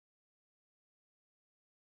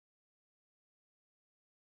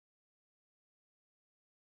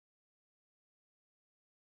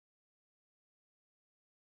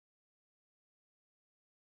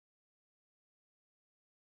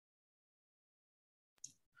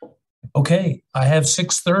Okay, I have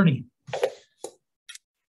 6:30.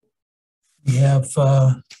 We have,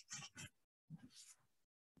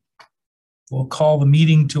 we'll call the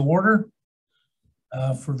meeting to order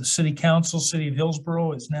for the City Council. City of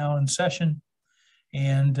Hillsboro is now in session.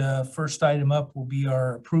 And first item up will be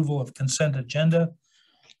our approval of consent agenda.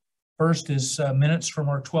 First is minutes from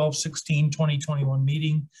our 12/16/2021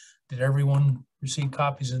 meeting. Did everyone receive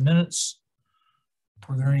copies of the minutes?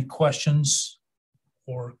 Were there any questions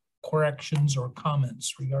or corrections or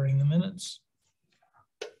comments regarding the minutes?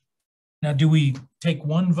 Now, do we take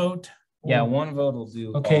one vote? Yeah, one vote will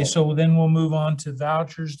do. Okay, so then we'll move on to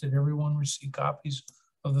vouchers. Did everyone receive copies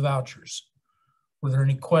of the vouchers? Were there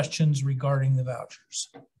any questions regarding the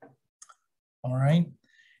vouchers? All right.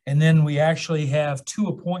 And then we actually have two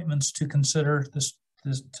appointments to consider this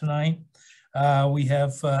tonight. We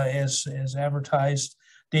have, as advertised,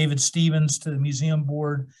 David Stevens to the Museum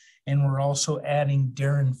Board, and we're also adding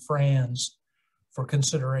Darren Franz for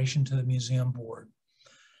consideration to the Museum Board.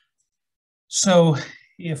 So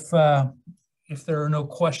if there are no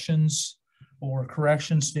questions or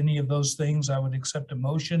corrections to any of those things, I would accept a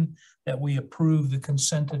motion that we approve the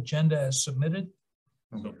consent agenda as submitted.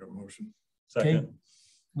 I'll make a motion. Okay. Second.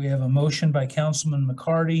 We have a motion by Councilman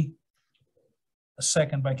McCarty, a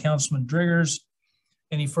second by Councilman Driggers.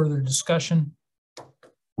 Any further discussion?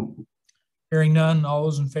 Hearing none, all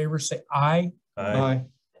those in favor say aye. Aye.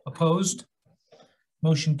 Opposed?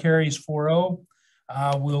 Motion carries 4-0.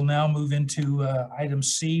 We'll now move into item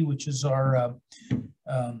C, which is our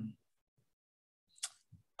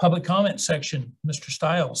public comment section. Mr.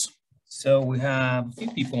 Stiles. So we have a few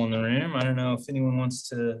people in the room. I don't know if anyone wants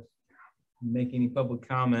to make any public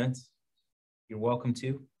comments. You're welcome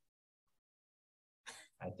to.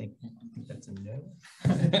 I think that's a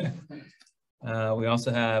no. We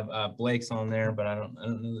also have Blake's on there, but I don't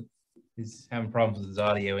know that he's having problems with his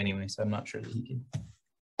audio anyway, so I'm not sure that he can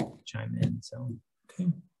chime in. So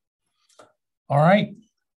okay. All right.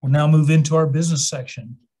 We'll now move into our business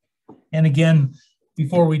section. And again,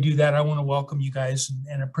 before we do that, I want to welcome you guys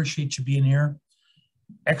and appreciate you being here.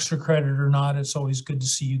 Extra credit or not, it's always good to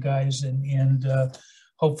see you guys. And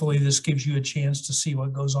hopefully this gives you a chance to see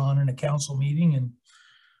what goes on in a council meeting. And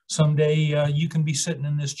someday you can be sitting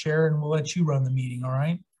in this chair and we'll let you run the meeting, all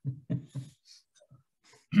right?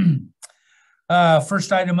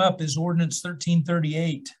 First item up is Ordinance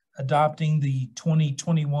 1338, adopting the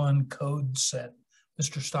 2021 code set.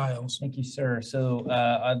 Mr. Stiles. thank you, sir. So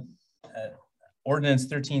Ordinance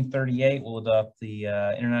 1338 will adopt the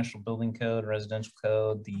International Building Code, Residential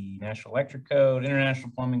Code, the National Electric Code,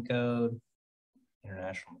 International Plumbing Code,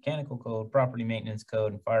 International Mechanical Code, Property Maintenance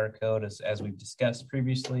Code, and Fire Code, as we've discussed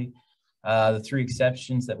previously. The three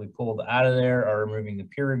exceptions that we pulled out of there are removing the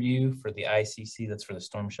peer review for the ICC, that's for the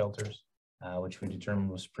storm shelters, which we determined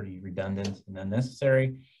was pretty redundant and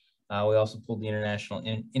unnecessary. We also pulled the International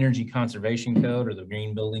Energy Conservation Code, or the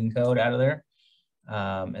Green Building Code, out of there.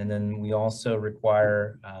 And then we also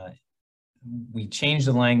require, we changed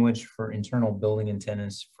the language for internal building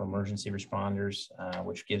attendants for emergency responders,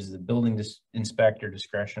 which gives the building inspector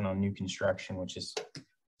discretion on new construction, which is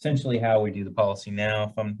essentially how we do the policy now,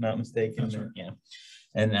 if I'm not mistaken. That's right. Yeah.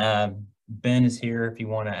 And Ben is here if you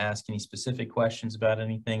want to ask any specific questions about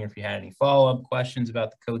anything, or if you had any follow-up questions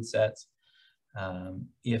about the code sets.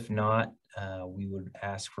 If not, we would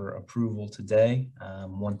ask for approval today.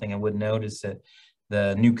 One thing I would note is that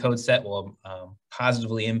the new code set will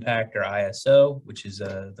positively impact our ISO, which is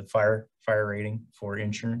the fire rating for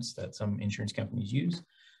insurance that some insurance companies use.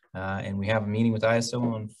 And we have a meeting with ISO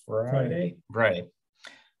on Friday.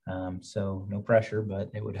 So no pressure, but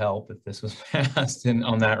it would help if this was passed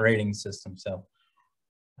on that rating system. So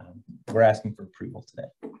we're asking for approval today.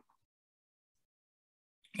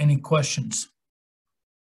 Any questions?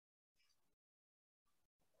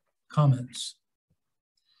 Comments?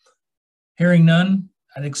 Hearing none,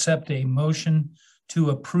 I'd accept a motion to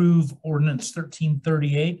approve Ordinance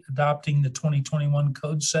 1338, adopting the 2021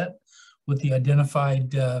 code set with the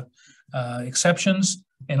identified exceptions,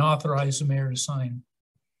 and authorize the mayor to sign.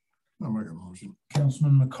 I'll make a motion.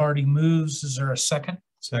 Councilman McCarty moves. Is there a second?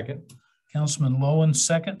 Second. Councilman Lowen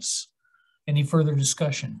seconds. Any further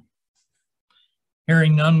discussion?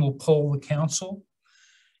 Hearing none, we'll poll the council.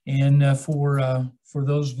 And for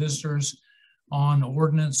those visitors on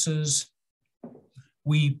ordinances,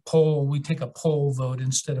 we take a poll vote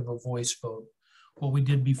instead of a voice vote. What we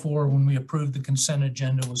did before when we approved the consent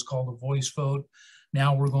agenda was called a voice vote.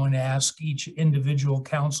 Now we're going to ask each individual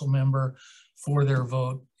council member for their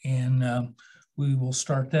vote. And we will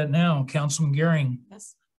start that now. Councilman Gehring.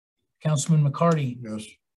 Yes. Councilman McCarty. Yes.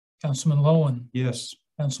 Councilman Lowen. Yes.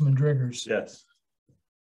 Councilman Driggers. Yes.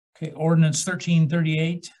 Okay, ordinance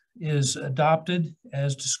 1338 is adopted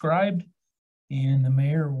as described, and the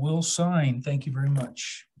mayor will sign. Thank you very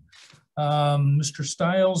much. Mr.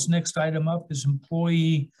 Stiles, next item up is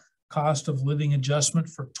employee cost of living adjustment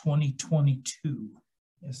for 2022.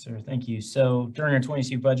 Yes, sir. Thank you. So during our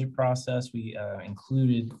 22 budget process, we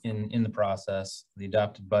included in the process, the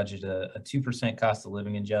adopted budget, a 2% cost of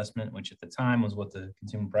living adjustment, which at the time was what the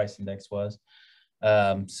consumer price index was.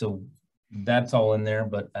 So that's all in there,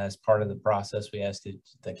 but as part of the process, we asked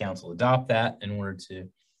the council adopt that in order to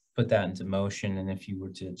put that into motion. And if you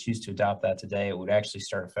were to choose to adopt that today, it would actually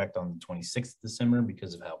start effect on the 26th of December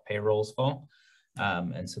because of how payrolls fall.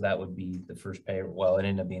 And so that would be the first payroll. Well, it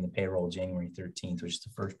ended up being the payroll January 13th, which is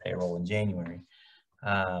the first payroll in January.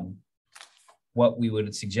 What we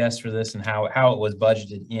would suggest for this and how it was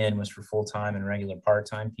budgeted in was for full-time and regular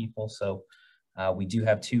part-time people. So we do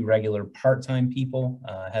have 2 regular part-time people,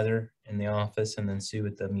 Heather in the office and then Sue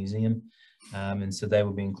at the museum. And so they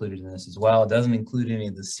will be included in this as well. It doesn't include any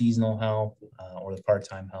of the seasonal help or the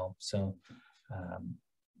part-time help. So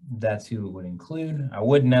that's who it would include. I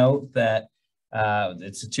would note that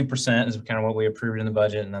it's a 2% is kind of what we approved in the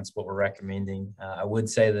budget, and that's what we're recommending. I would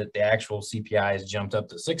say that the actual CPI has jumped up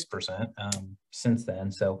to 6% since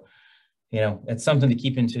then. So, you know, it's something to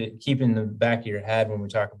keep in the back of your head when we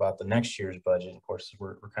talk about the next year's budget. Of course,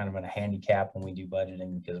 we're kind of in a handicap when we do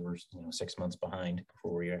budgeting because we're 6 months behind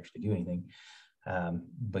before we actually do anything.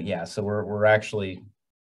 But yeah, so we're actually,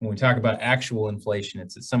 when we talk about actual inflation,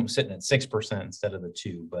 it's sitting at 6% instead of the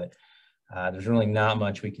 2%. But there's really not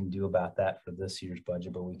much we can do about that for this year's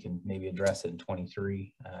budget, but we can maybe address it in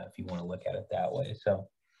 23 if you want to look at it that way. So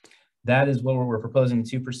that is what we're proposing,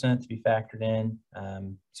 2% to be factored in.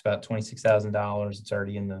 It's about $26,000. It's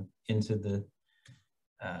already into the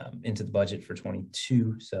budget for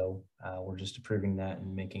 22. So we're just approving that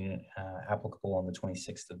and making it applicable on the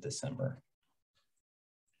 26th of December.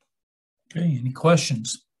 Okay, any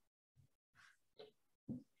questions?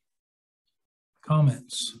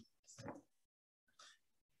 Comments?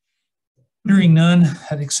 Hearing none,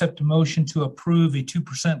 I'd accept a motion to approve a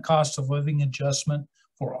 2% cost of living adjustment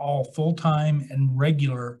for all full-time and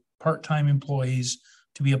regular part-time employees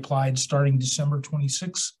to be applied starting December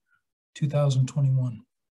 26, 2021.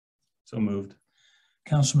 So moved.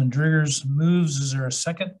 Councilman Driggers moves. Is there a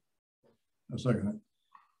second? I'll second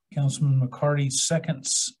it. Councilman McCarty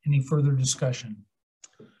seconds. Any further discussion?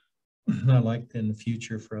 I'd like in the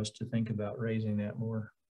future for us to think about raising that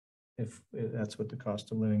more, if that's what the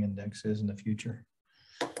cost of living index is in the future.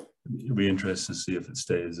 It'll be interesting to see if it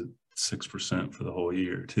stays at 6% for the whole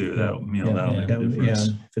year too. Yeah. That'll make a difference.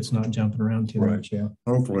 Yeah, if it's not jumping around too Right. much, yeah.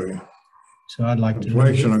 Hopefully, So I'd like to.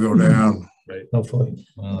 inflation will go down. Right. Hopefully,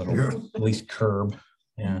 Well, it'll at least curb.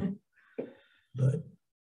 Yeah. but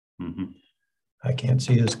Mhm. I can't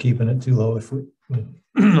see us keeping it too low if we,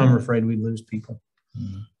 I'm afraid we'd lose people.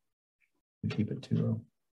 We keep it too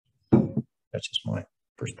low. That's just my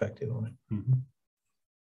perspective on it. Mhm.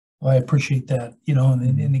 Well, I appreciate that, you know,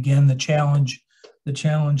 and again, the challenge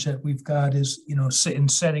that we've got is, you know, in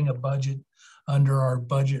setting a budget under our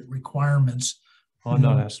budget requirements. I'm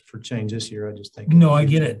not asking for change this year. I just think. No, I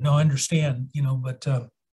get it. No, I understand, you know, but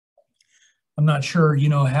I'm not sure, you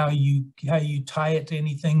know, how you tie it to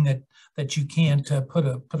anything that you can't put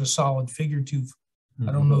a solid figure to.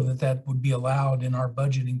 I don't know that would be allowed in our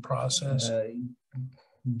budgeting process.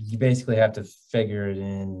 You basically have to figure it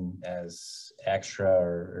in as extra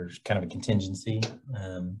or kind of a contingency.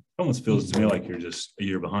 It almost feels to me like you're just a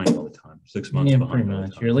year behind all the time, 6 months Yeah, behind. pretty all the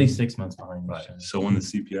much. time. You're at least 6 months behind. Right. So. So when the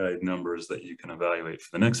CPI numbers that you can evaluate for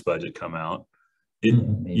the next budget come out,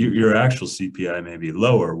 Maybe. your actual CPI may be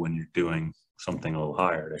lower when you're doing something a little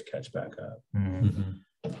higher to catch back up.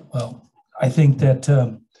 Well, I think that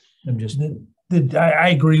I'm just. I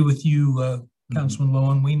agree with you, Councilman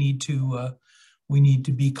Lowen. We need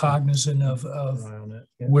to be cognizant of Around it,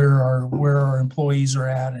 yeah. where our employees are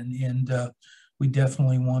at, and we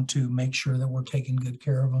definitely want to make sure that we're taking good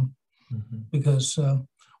care of them, because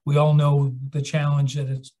we all know the challenge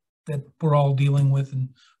that we're all dealing with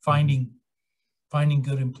and finding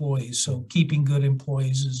good employees. So keeping good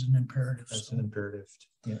employees is an imperative. That's an imperative.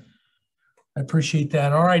 Yeah. I appreciate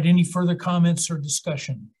that. All right, any further comments or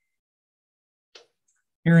discussion?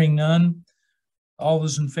 Hearing none. All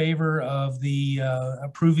those in favor of the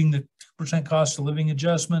approving the 2% cost of living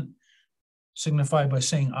adjustment signify by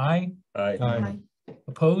saying aye. Aye.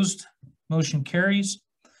 Opposed? Motion carries.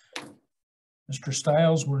 Mr.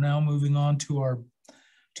 Stiles, we're now moving on to our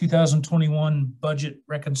 2021 budget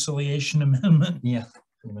reconciliation amendment. Yeah,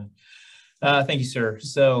 pretty much. Thank you, sir.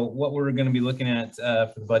 So what we're going to be looking at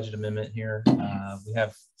for the budget amendment here, we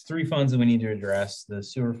have 3 funds that we need to address. The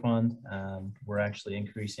sewer fund, we're actually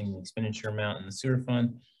increasing the expenditure amount in the sewer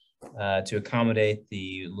fund to accommodate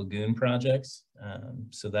the lagoon projects.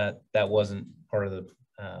 So that wasn't part of the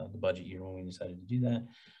budget year when we decided to do that.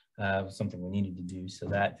 It was something we needed to do. So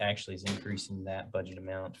that actually is increasing that budget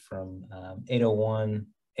amount from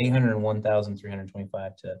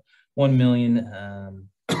 801,325 to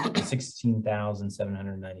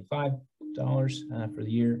 $1,016,795 for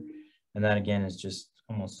the year. And that again is just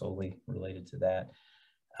almost solely related to that.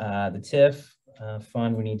 The TIF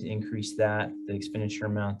fund, we need to increase that, the expenditure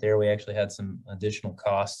amount there. We actually had some additional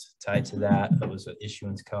costs tied to that. That was an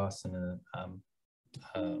issuance cost and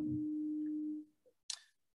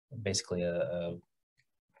basically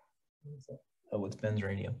what's Ben's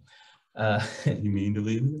radio? You mean to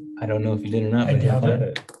leave it? I don't know if you did or not, I but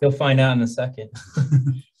doubt he'll find out in a second.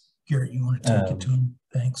 Garrett, you want to take it to him?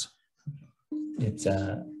 Thanks. It's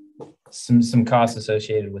some costs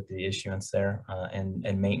associated with the issuance there and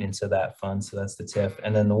maintenance of that fund. So that's the TIF.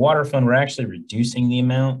 And then the water fund, we're actually reducing the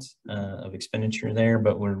amount of expenditure there,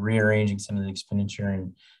 but we're rearranging some of the expenditure,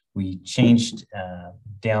 and we changed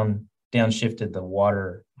downshifted the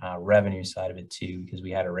water revenue side of it too, because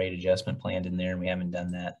we had a rate adjustment planned in there and we haven't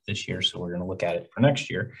done that this year. So we're going to look at it for next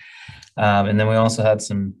year. And then we also had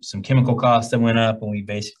some chemical costs that went up, and we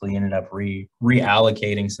basically ended up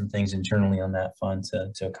reallocating some things internally on that fund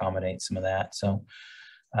to accommodate some of that. So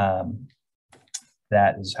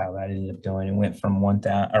that is how that ended up going. It went from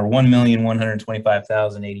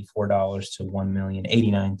 $1,125,084 to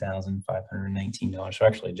 $1,089,519. So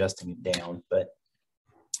actually adjusting it down, but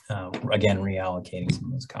again, reallocating some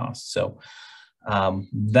of those costs. So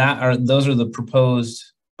those are the proposed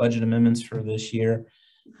budget amendments for this year.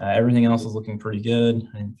 Everything else is looking pretty good.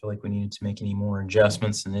 I didn't feel like we needed to make any more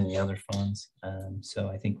adjustments in any other funds. So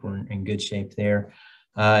I think we're in good shape there.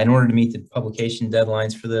 In order to meet the publication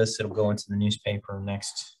deadlines for this, it'll go into the newspaper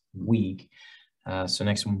next week. So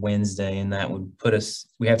next Wednesday, and that would put us,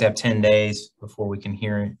 we have to have 10 days before we can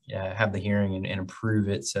have the hearing and approve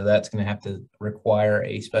it. So that's going to have to require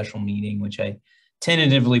a special meeting, which I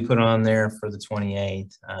tentatively put on there for the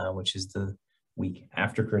 28th, which is the week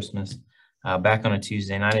after Christmas, back on a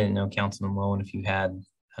Tuesday. And I didn't know, Councilman Lowen, if you had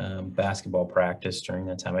basketball practice during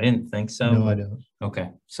that time. I didn't think so. No, I don't. Okay.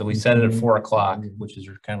 So we set it at 4 o'clock, which is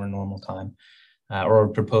kind of a normal time, or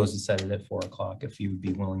propose to set it at 4 o'clock if you would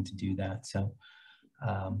be willing to do that. So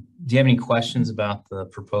do you have any questions about the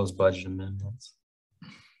proposed budget amendments?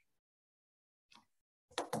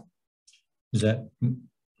 Does that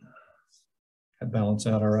balance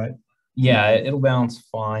out all right? Yeah, it'll balance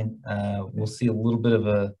fine. We'll see a little bit of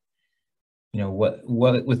a, what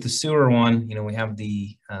with the sewer one, we have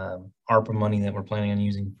the ARPA money that we're planning on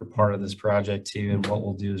using for part of this project too. And what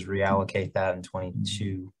we'll do is reallocate that in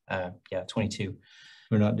 22. 22.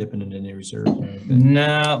 We're not dipping it in any reserves or anything.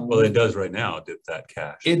 No. Well, it does right now, dip that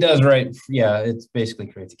cash. It does, right? Yeah, it's basically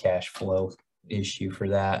creates a cash flow issue for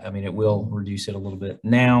that. I mean, it will reduce it a little bit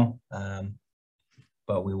now,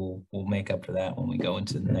 but we'll make up for that when we go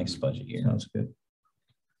into the next budget year. Sounds good.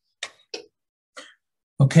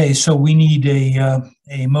 Okay, so we need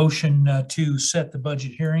a motion to set the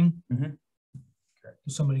budget hearing. Mhm.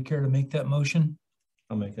 Does somebody care to make that motion?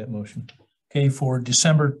 I'll make that motion. Okay, for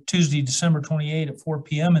Tuesday, December 28 at 4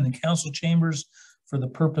 p.m. in the council chambers for the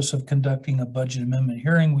purpose of conducting a budget amendment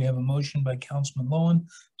hearing. We have a motion by Councilman Lowen.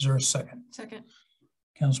 Is there a second? Second.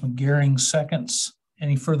 Councilman Gehring seconds.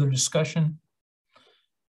 Any further discussion?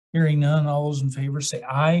 Hearing none, all those in favor say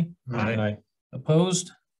aye. Aye.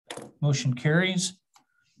 Opposed? Motion carries.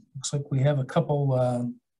 Looks like we have a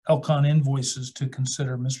couple Elcon invoices to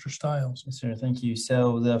consider, Mr. Stiles. Yes, sir. Thank you.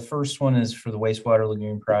 So the first one is for the wastewater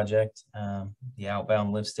lagoon project. The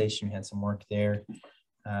outbound lift station, we had some work there,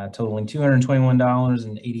 totaling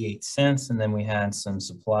 $221.88. And then we had some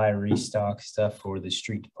supply restock stuff for the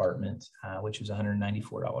street department, which was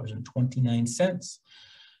 $194.29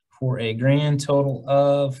 for a grand total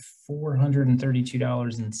of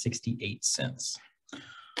 $432.68.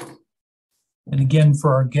 And again,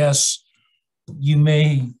 for our guests, you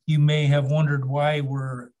may have wondered why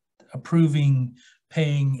we're approving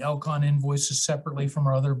paying Elcon invoices separately from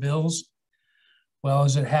our other bills. Well,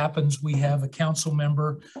 as it happens, we have a council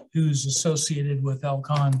member who's associated with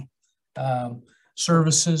Elcon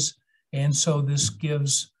services. And so this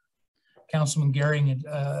gives Councilman Gehring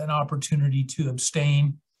an opportunity to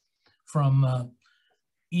abstain from,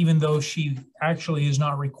 even though she actually is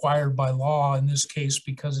not required by law in this case,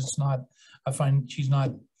 because it's not, she's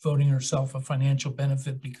not voting herself a financial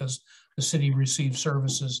benefit because the city receives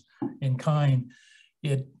services in kind.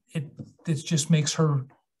 It it just makes her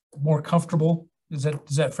more comfortable. Is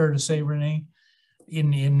that fair to say, Renee?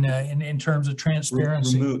 In terms of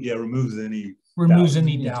transparency, Removes any. removes doubt.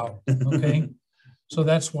 any doubt. Okay, so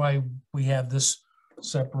that's why we have this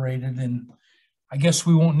separated, and I guess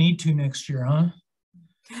we won't need to next year, huh?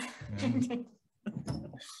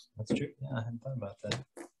 That's true. Yeah, I hadn't thought about that.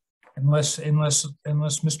 Unless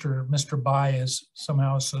Mr. Bai is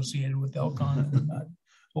somehow associated with Elcon that I'm not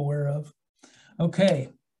aware of. Okay.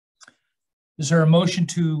 Is there a motion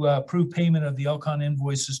to approve payment of the Elcon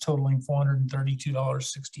invoices totaling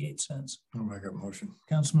 $432.68? I'll make that motion.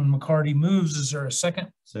 Councilman McCarty moves. Is there a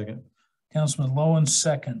second? Second. Councilman Lowen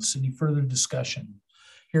seconds. Any further discussion?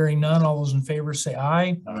 Hearing none, all those in favor say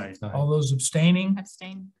aye. Aye. All those abstaining,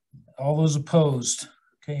 Abstain. all those opposed.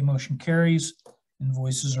 Okay, motion carries.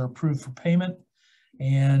 Invoices are approved for payment.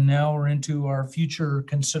 And now we're into our future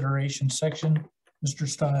consideration section. Mr.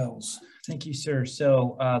 Stiles. Thank you, sir.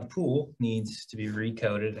 So the pool needs to be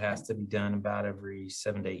recoded. It has to be done about every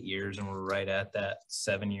 7 to 8 years, and we're right at that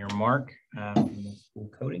 7-year mark for the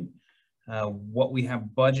pool coating. What we have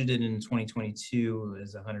budgeted in 2022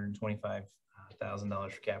 is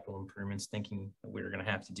 $125,000 for capital improvements, thinking that we're going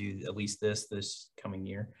to have to do at least this coming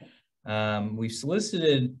year. We've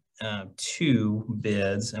solicited 2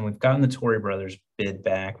 bids, and we've gotten the Torrey Brothers bid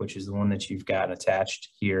back, which is the one that you've got attached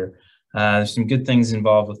here. There's some good things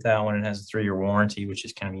involved with that one. It has a 3-year warranty, which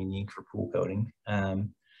is kind of unique for pool coating. And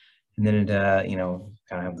then it, kind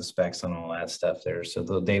of have the specs on all that stuff there. So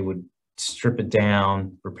they would strip it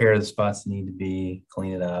down, repair the spots that need to be,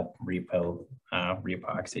 clean it up, re-epoxy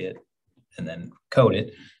it, and then coat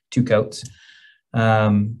it, 2 coats.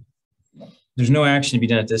 There's no action to be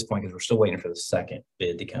done at this point because we're still waiting for the second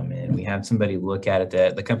bid to come in. We have somebody look at it.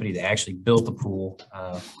 That the company that actually built the pool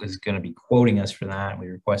is going to be quoting us for that. We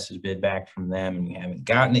requested a bid back from them, and we haven't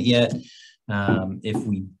gotten it yet. If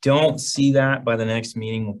we don't see that by the next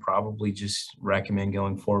meeting, we'll probably just recommend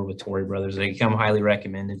going forward with Torrey Brothers. They come highly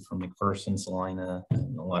recommended from McPherson, Salina,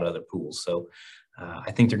 and a lot of other pools. So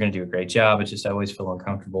I think they're going to do a great job. It's just I always feel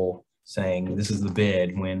uncomfortable saying this is the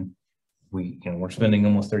bid when we're spending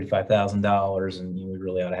almost $35,000, and we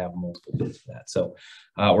really ought to have multiple bids for that. So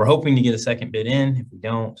we're hoping to get a second bid in. If we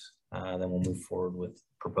don't, then we'll move forward with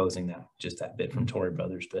proposing that bid from Torrey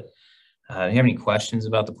Brothers. But do you have any questions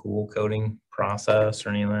about the pool coating process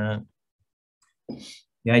or any of that?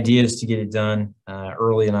 The idea is to get it done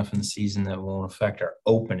early enough in the season that won't affect our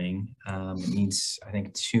opening. It needs, I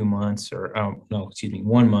think, 2 months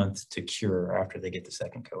 1 month to cure after they get the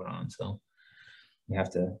second coat on. So we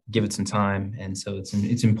have to give it some time. And so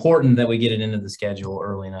it's important that we get it into the schedule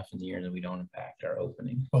early enough in the year that we don't impact our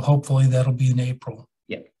opening. Well, hopefully that'll be in April.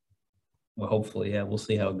 Yeah. Well, hopefully, yeah, we'll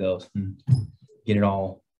see how it goes and get it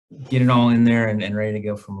all in there and ready to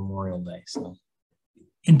go for Memorial Day. So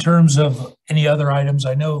In terms of any other items,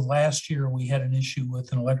 I know last year we had an issue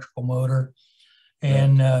with an electrical motor,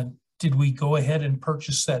 and did we go ahead and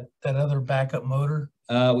purchase that other backup motor?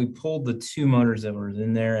 We pulled the 2 motors that were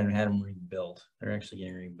in there and had them rebuilt. They're actually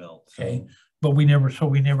getting rebuilt. So Okay, but we never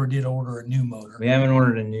did order a new motor. we haven't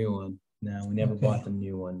ordered a new one. No, we never Okay. bought the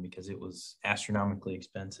new one because it was astronomically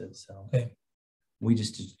expensive. So Okay, we've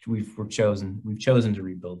chosen to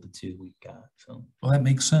rebuild the 2 we've got. So well, that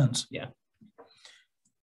makes sense. Yeah.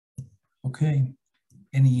 Okay,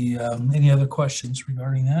 any other questions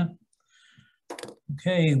regarding that?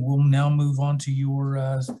 Okay, we'll now move on to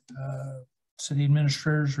your city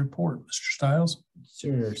administrator's report, Mr. Stiles.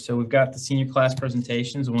 Sure. So we've got the senior class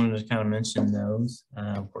presentations. I wanted to kind of mention those.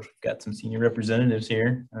 Of course, we've got some senior representatives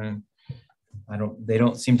here. They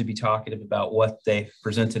don't seem to be talkative about what they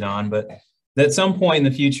presented on, but at some point in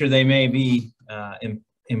the future, they may be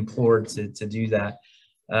implored to do that.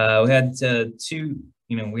 We had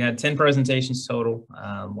we had 10 presentations total,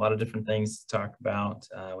 a lot of different things to talk about.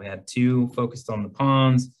 We had 2 focused on the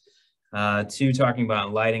ponds, 2 talking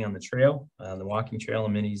about lighting on the trail, the walking trail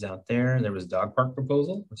amenities out there. There was a dog park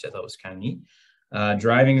proposal, which I thought was kind of neat.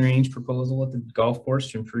 Driving range proposal at the golf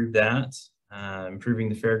course to improve that. Improving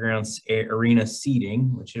the fairgrounds arena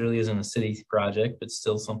seating, which really isn't a city project, but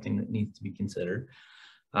still something that needs to be considered.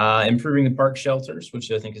 Improving the park shelters,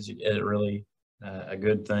 which I think is really a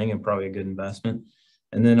good thing and probably a good investment.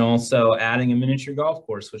 And then also adding a miniature golf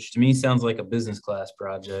course, which to me sounds like a business class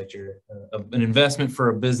project or an investment for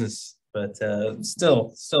a business, but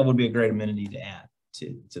still would be a great amenity to add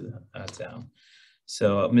to the town.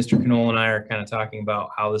 So Mr. Knoll and I are kind of talking about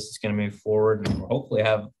how this is going to move forward, and we'll hopefully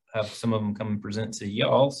have some of them come and present to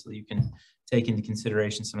y'all so that you can take into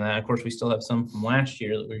consideration some of that. Of course, we still have some from last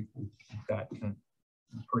year that we've got kind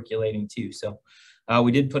of percolating too. So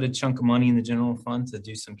We did put a chunk of money in the general fund to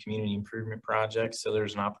do some community improvement projects. So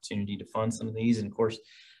there's an opportunity to fund some of these. And of course,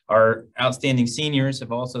 our outstanding seniors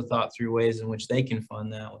have also thought through ways in which they can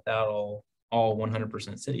fund that without all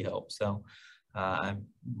 100% city help. So I'm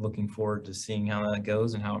looking forward to seeing how that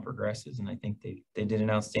goes and how it progresses. And I think they did an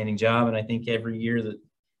outstanding job. And I think every year that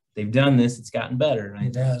they've done this, it's gotten better. And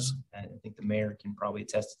It has. I think the mayor can probably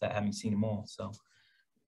attest to that, having seen them all. So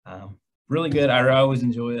really good. I always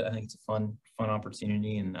enjoy it. I think it's a fun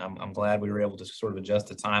opportunity, and I'm glad we were able to sort of adjust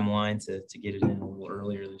the timeline to get it in a little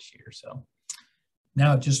earlier this year. So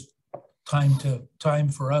Now just time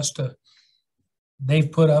for us to,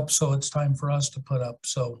 they've put up, so it's time for us to put up.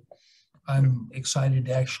 So I'm excited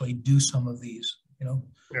to actually do some of these, you know.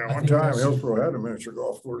 Yeah, I one think time that's- Hillsboro had a miniature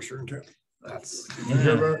golf course here in town. that's Did you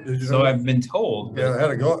hear about it? Did you so know? I've been told. Yeah, they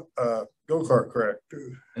had a go-kart crack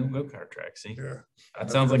too. Go-kart track. See, Yeah. that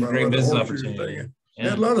sounds like a great About the business horseshoe opportunity. thing. They Yeah.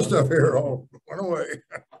 had a lot of stuff here, all went away.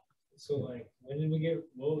 So like, when did we get,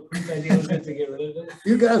 well, whose idea was it to get rid of it?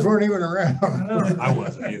 You guys weren't even around. I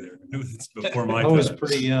wasn't either. It was before my I was time.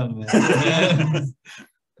 pretty young, man.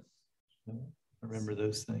 I remember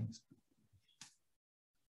those things.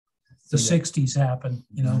 The 60s happened,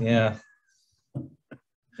 you know. Yeah.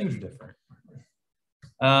 Things are different.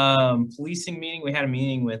 Policing meeting. We had a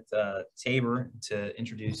meeting with Tabor to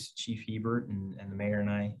introduce Chief Hebert, and the mayor and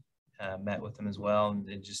I met with them as well,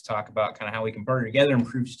 and just talk about kind of how we can partner together,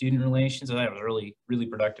 improve student relations. So that was a really, really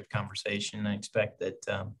productive conversation. I expect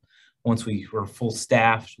that once we were full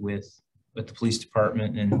staffed with the police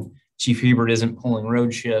department and Chief Hebert isn't pulling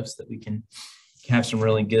road shifts, that we can have some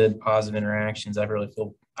really good positive interactions. I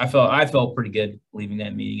felt pretty good leaving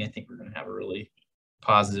that meeting. I think we're going to have a really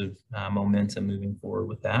positive momentum moving forward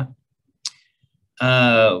with that.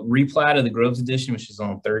 Replat of the Groves Edition, which is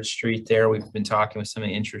on 3rd Street there. We've been talking with some of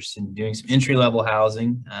the interest in doing some entry-level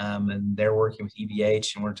housing, and they're working with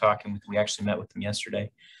EBH, and we actually met with them yesterday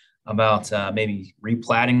about maybe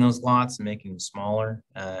replatting those lots and making them smaller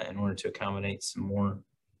in order to accommodate some more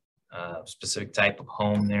specific type of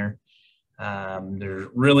home there. They're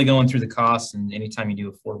really going through the costs, and anytime you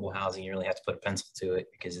do affordable housing, you really have to put a pencil to it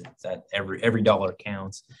because it's that every dollar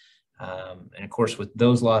counts. And of course, with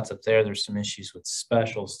those lots up there, there's some issues with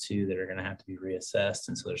specials too that are going to have to be reassessed,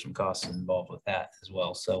 and so there's some costs involved with that as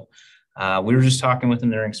well. So we were just talking with them.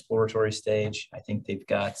 They're in exploratory stage. I think they've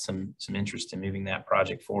got some interest in moving that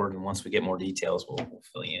project forward, and once we get more details, we'll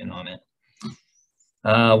fill you in on it.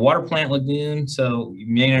 Water plant lagoon. So you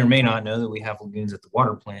may or may not know that we have lagoons at the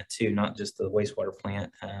water plant too, not just the wastewater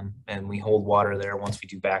plant. And we hold water there once we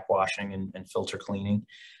do backwashing and filter cleaning.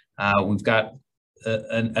 We've got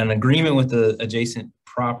an agreement with the adjacent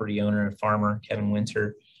property owner and farmer, Kevin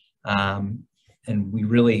Winter. And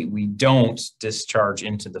we don't discharge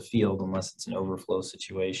into the field unless it's an overflow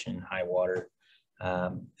situation, high water.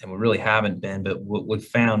 And we really haven't been, but what we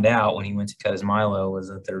found out when he went to cut his Milo was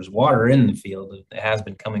that there's water in the field. It has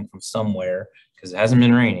been coming from somewhere because it hasn't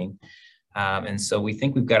been raining. And so we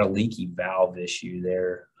think we've got a leaky valve issue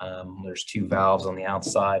there. There's 2 valves on the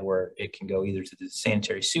outside where it can go either to the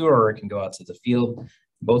sanitary sewer or it can go out to the field.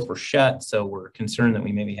 Both were shut, so we're concerned that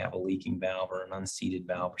we maybe have a leaking valve or an unseated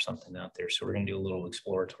valve or something out there. So we're going to do a little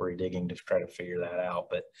exploratory digging to try to figure that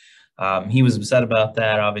out. But he was upset about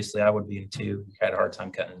that. Obviously, I would be too. He had a hard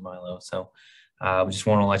time cutting his Milo. So we just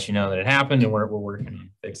want to let you know that it happened, and we're working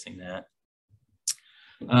on fixing that.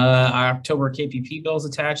 Our October KPP bill is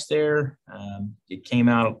attached there. It came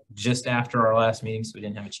out just after our last meeting, so we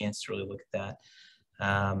didn't have a chance to really look at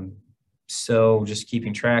that. So just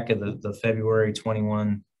keeping track of the February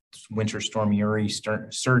 21 Winter Storm Uri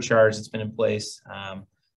surcharge that's been in place.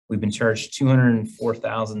 We've been charged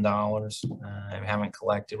 $204,000 and haven't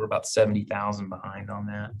collected. We're about $70,000 behind on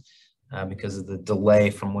that because of the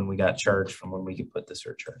delay from when we got charged from when we could put the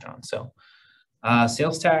surcharge on. So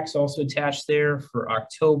sales tax also attached there for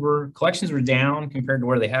October. Collections were down compared to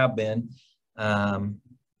where they have been,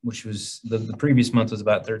 which was the previous month was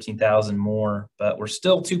about 13,000 more, but we're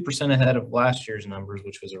still 2% ahead of last year's numbers,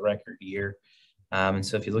 which was a record year. And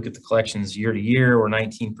so if you look at the collections year to year, we're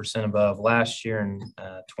 19% above last year and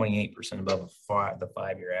 28% above the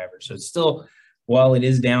 5-year average. So it's still, while it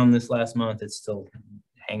is down this last month, it's still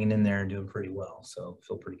hanging in there and doing pretty well. So I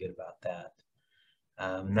feel pretty good about that.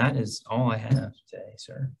 And that is all I have today,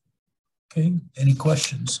 sir. Okay, any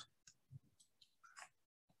questions?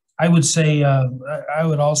 I would say, I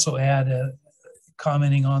would also add,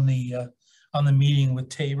 commenting on the meeting with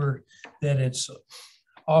Tabor, that it's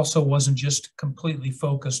also wasn't just completely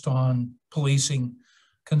focused on policing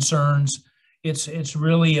concerns. It's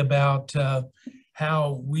really about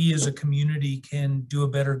how we as a community can do a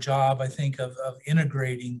better job, I think, of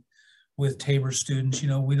integrating with Tabor students. You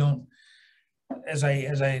know, we don't, as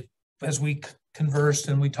we conversed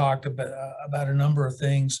and we talked about a number of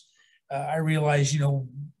things, I realized, you know,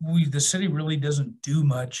 the city really doesn't do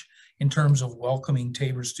much in terms of welcoming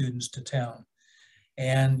Tabor students to town.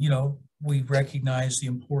 And, you know, we recognize the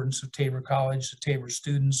importance of Tabor College, the Tabor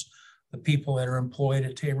students, the people that are employed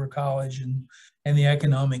at Tabor College, and the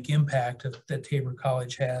economic impact that Tabor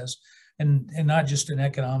College has. And not just an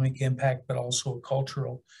economic impact, but also a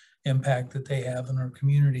cultural impact that they have in our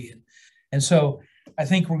community. And so I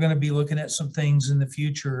think we're going to be looking at some things in the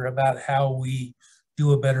future about how we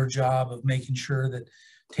do a better job of making sure that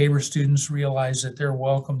Tabor students realize that they're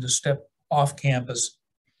welcome to step off campus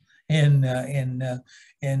and enter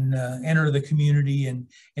the community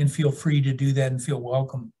and feel free to do that and feel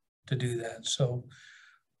welcome to do that. So,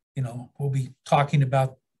 you know, we'll be talking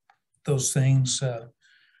about those things.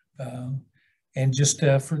 And just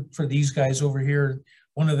for these guys over here,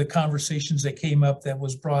 one of the conversations that came up that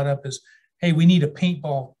was brought up is, hey, we need a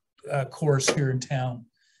paintball course here in town.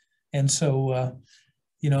 And so,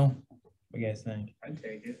 you know. What do you guys think? I'd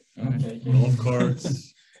take it. Okay. Golf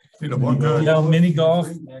carts. You know, one guy. You know, mini golf,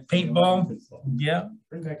 paintball. Yeah.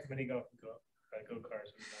 Bring back mini golf and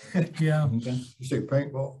go-karts. Yeah. Okay. You say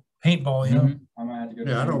paintball? Paintball, yeah. Mhm. I might have to go.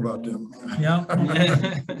 Yeah, I know about them. Yeah.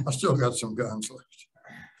 I still got some guns left.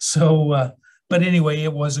 So, but anyway,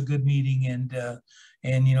 it was a good meeting, and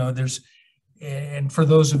you know, and for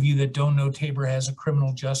those of you that don't know, Tabor has a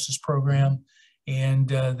criminal justice program, and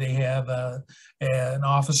they have an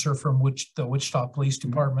officer from the Wichita Police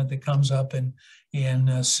Department that comes up and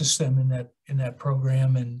assists them in that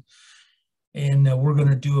program, and we're going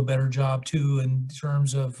to do a better job too in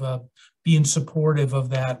terms of being supportive of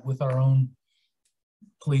that with our own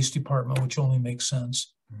police department, which only makes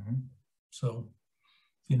sense. Mhm. So,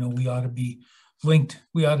 you know, we ought to be linked.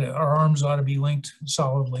 Our arms ought to be linked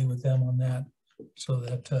solidly with them on that, so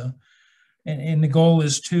that and the goal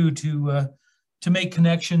is to make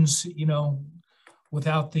connections, you know,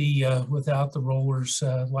 without the rollers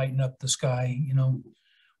lighting up the sky. You know,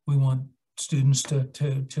 we want students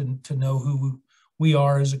to know who we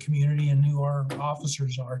are as a community and who our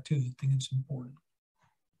officers are too. I think it's important.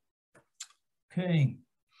 Okay.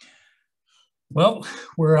 Well,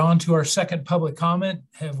 we're on to our second public comment.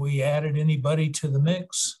 Have we added anybody to the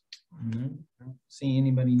mix? Mhm. Don't see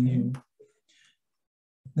anybody new.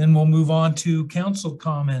 Then we'll move on to council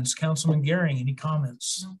comments. Councilman Gehring, any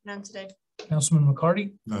comments? No, none today. Councilman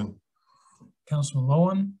McCarty? None. Councilman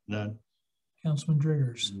Lowen? None. Councilman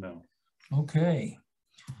Driggers? No. Okay.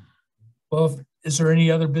 Well, is there any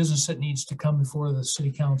other business that needs to come before the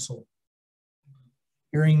city council?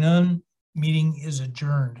 Hearing none, meeting is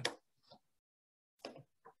adjourned.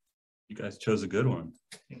 You guys chose a good one.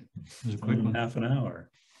 It was a quick one. Half an hour.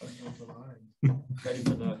 Ready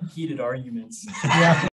for the heated arguments. Yeah.